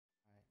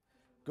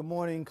Good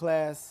morning,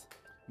 class.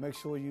 Make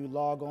sure you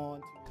log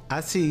on. I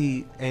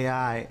see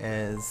AI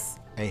as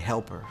a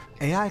helper.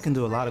 AI can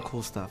do a lot of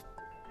cool stuff.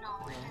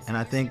 And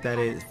I think that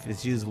if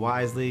it's used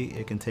wisely,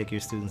 it can take your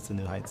students to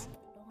new heights.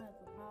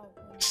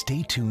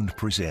 Stay Tuned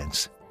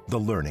presents The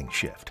Learning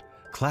Shift,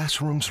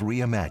 Classrooms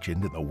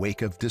Reimagined in the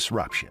Wake of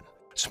Disruption,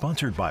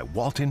 sponsored by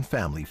Walton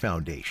Family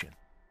Foundation.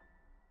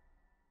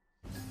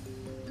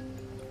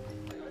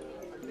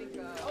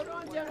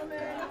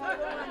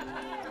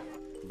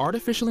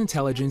 Artificial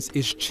intelligence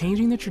is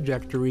changing the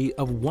trajectory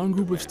of one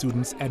group of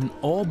students at an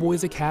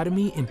all-boys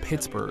academy in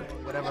Pittsburgh.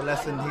 Whatever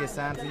lesson he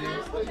assigned to you,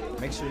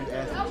 make sure you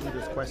ask the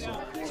tutors questions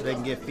so they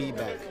can get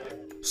feedback.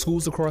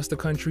 Schools across the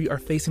country are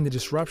facing the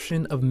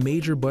disruption of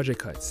major budget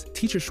cuts,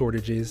 teacher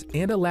shortages,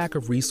 and a lack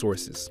of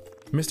resources.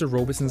 Mr.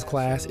 Robeson's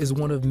class is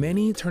one of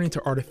many turning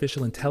to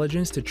artificial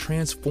intelligence to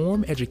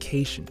transform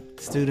education.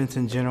 Students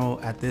in general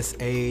at this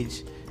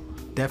age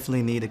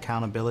definitely need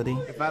accountability.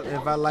 If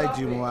I liked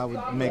you more, I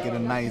would make it a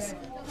nice,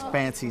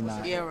 fancy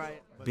night. Yeah,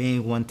 right.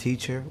 Being one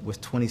teacher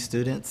with 20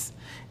 students,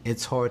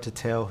 it's hard to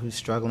tell who's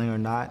struggling or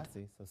not.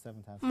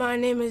 My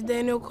name is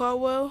Daniel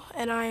Caldwell,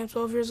 and I am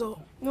 12 years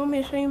old. You want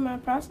me to show you my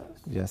process?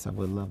 Yes, I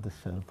would love to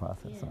show the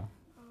process. Yeah.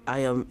 I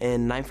am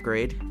in 9th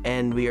grade,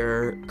 and we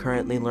are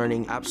currently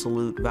learning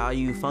absolute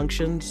value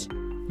functions.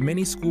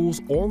 Many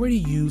schools already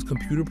use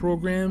computer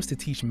programs to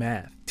teach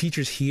math.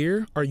 Teachers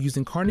here are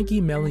using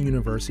Carnegie Mellon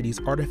University's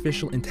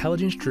artificial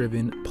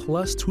intelligence-driven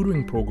plus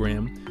tutoring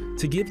program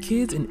to give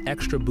kids an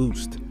extra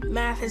boost.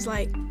 Math is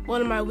like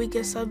one of my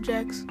weakest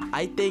subjects.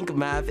 I think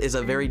math is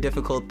a very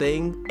difficult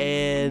thing,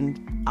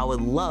 and I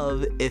would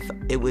love if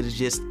it was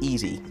just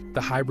easy.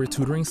 The hybrid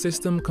tutoring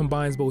system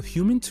combines both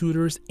human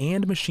tutors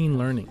and machine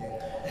learning.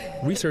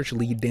 Research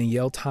lead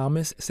Danielle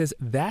Thomas says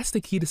that's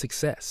the key to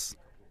success.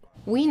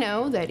 We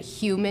know that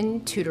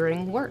human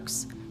tutoring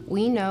works.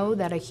 We know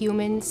that a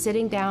human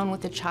sitting down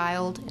with a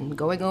child and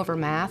going over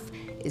math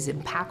is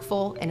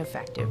impactful and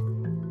effective.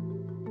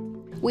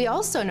 We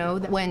also know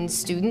that when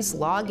students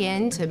log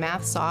in to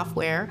math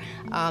software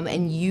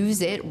and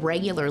use it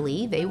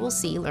regularly, they will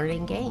see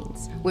learning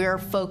gains. We're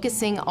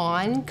focusing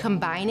on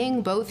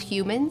combining both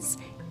humans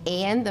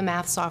and the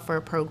math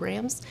software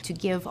programs to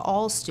give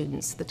all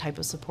students the type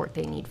of support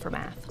they need for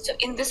math. So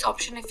in this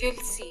option, if you'll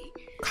see,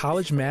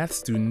 college math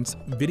students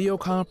video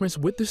conference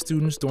with the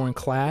students during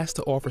class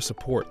to offer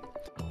support.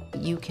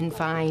 You can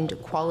find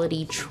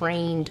quality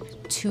trained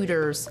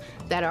tutors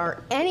that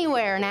are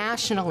anywhere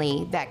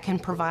nationally that can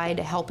provide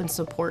help and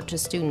support to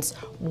students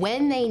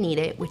when they need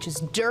it, which is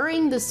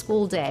during the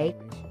school day.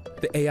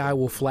 The AI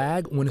will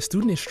flag when a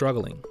student is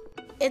struggling.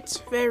 It's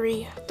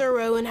very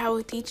thorough in how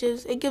it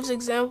teaches. It gives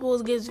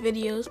examples, gives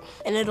videos,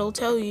 and it'll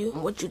tell you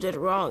what you did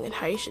wrong and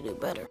how you should do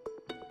better.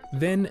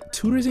 Then,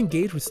 tutors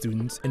engage with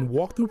students and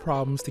walk through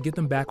problems to get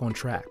them back on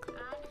track.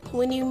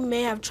 When you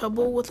may have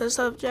trouble with a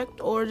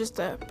subject or just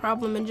a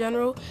problem in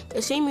general,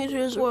 the same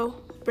tutors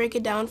will break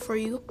it down for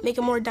you, make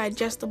it more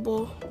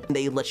digestible.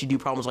 They let you do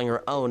problems on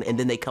your own, and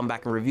then they come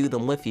back and review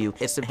them with you.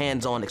 It's a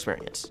hands-on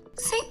experience.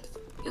 see,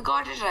 you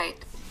got it right.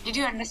 Did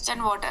you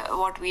understand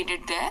what we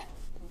did there?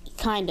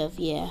 Kind of,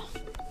 yeah.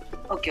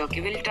 Okay,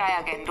 we'll try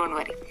again, don't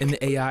worry. And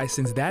the AI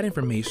sends that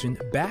information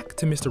back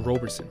to Mr.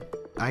 Roberson.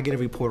 I get a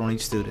report on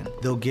each student.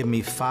 They'll give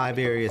me 5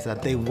 areas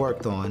that they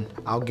worked on.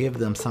 I'll give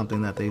them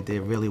something that they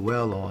did really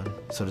well on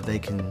so that they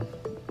can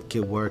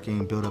get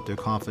working, build up their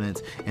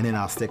confidence, and then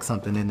I'll stick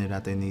something in there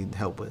that they need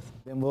help with.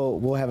 Then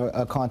we'll have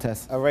a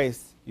contest, a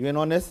race. You in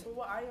on this?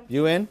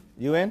 You in?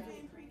 You in?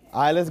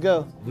 All right, let's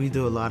go. We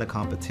do a lot of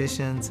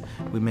competitions.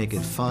 We make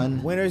it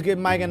fun. Winners get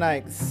Mike and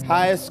Ike's.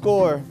 Highest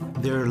score.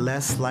 They're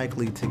less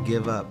likely to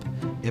give up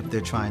if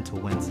they're trying to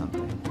win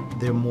something.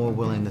 They're more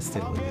willing to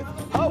stick with it.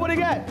 Oh, what do you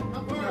got?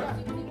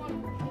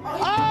 Oh,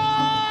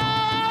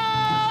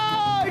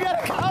 you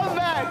got a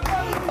comeback.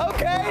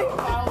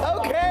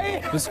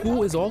 Okay. The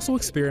school is also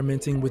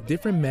experimenting with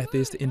different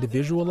methods to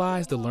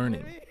individualize the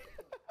learning.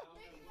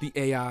 The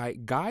AI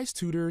guides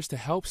tutors to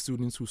help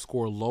students who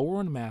score lower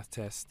on math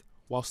tests,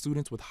 while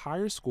students with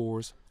higher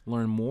scores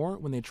learn more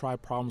when they try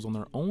problems on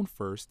their own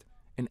first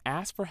and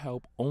ask for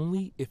help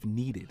only if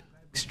needed.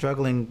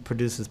 Struggling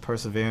produces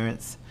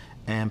perseverance,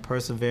 and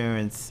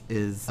perseverance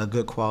is a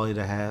good quality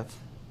to have.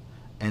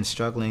 And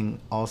struggling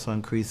also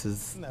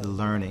increases the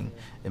learning.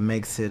 It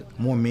makes it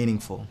more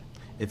meaningful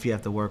if you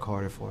have to work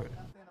harder for it.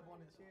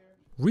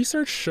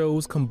 Research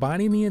shows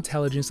combining the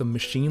intelligence of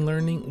machine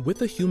learning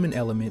with a human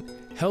element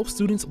helps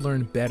students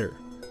learn better.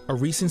 A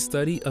recent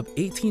study of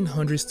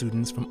 1,800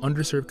 students from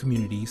underserved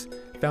communities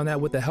found that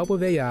with the help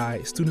of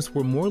AI, students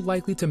were more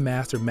likely to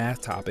master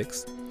math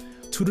topics,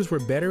 tutors were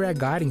better at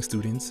guiding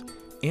students,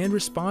 and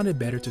responded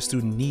better to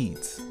student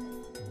needs.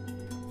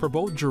 For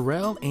both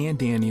Jarrell and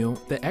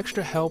Daniel, the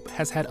extra help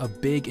has had a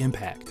big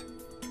impact.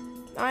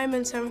 I'm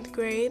in 7th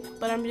grade,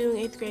 but I'm doing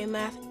 8th grade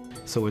math.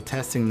 So we're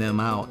testing them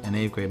out in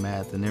 8th grade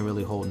math, and they're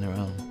really holding their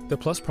own. The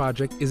PLUS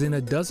project is in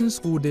a dozen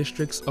school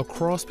districts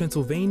across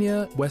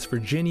Pennsylvania, West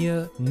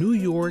Virginia, New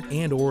York,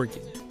 and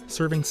Oregon.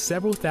 serving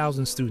several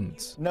thousand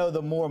students. No,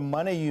 the more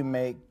money you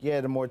make,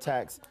 yeah, the more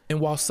tax. And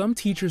while some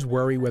teachers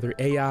worry whether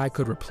AI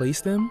could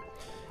replace them,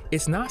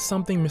 it's not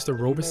something Mr.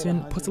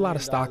 Robeson puts a lot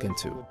of stock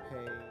into.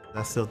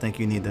 I still think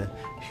you need the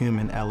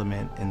human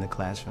element in the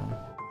classroom.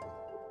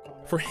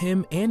 For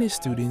him and his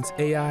students,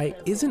 AI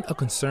isn't a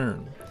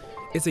concern.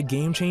 It's a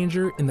game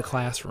changer in the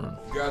classroom.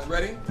 You guys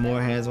ready?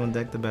 More hands on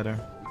deck, the better.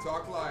 We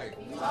talk life.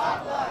 We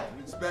talk life.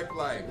 We respect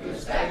life. We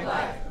respect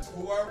life.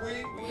 Who are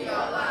we? We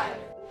are life.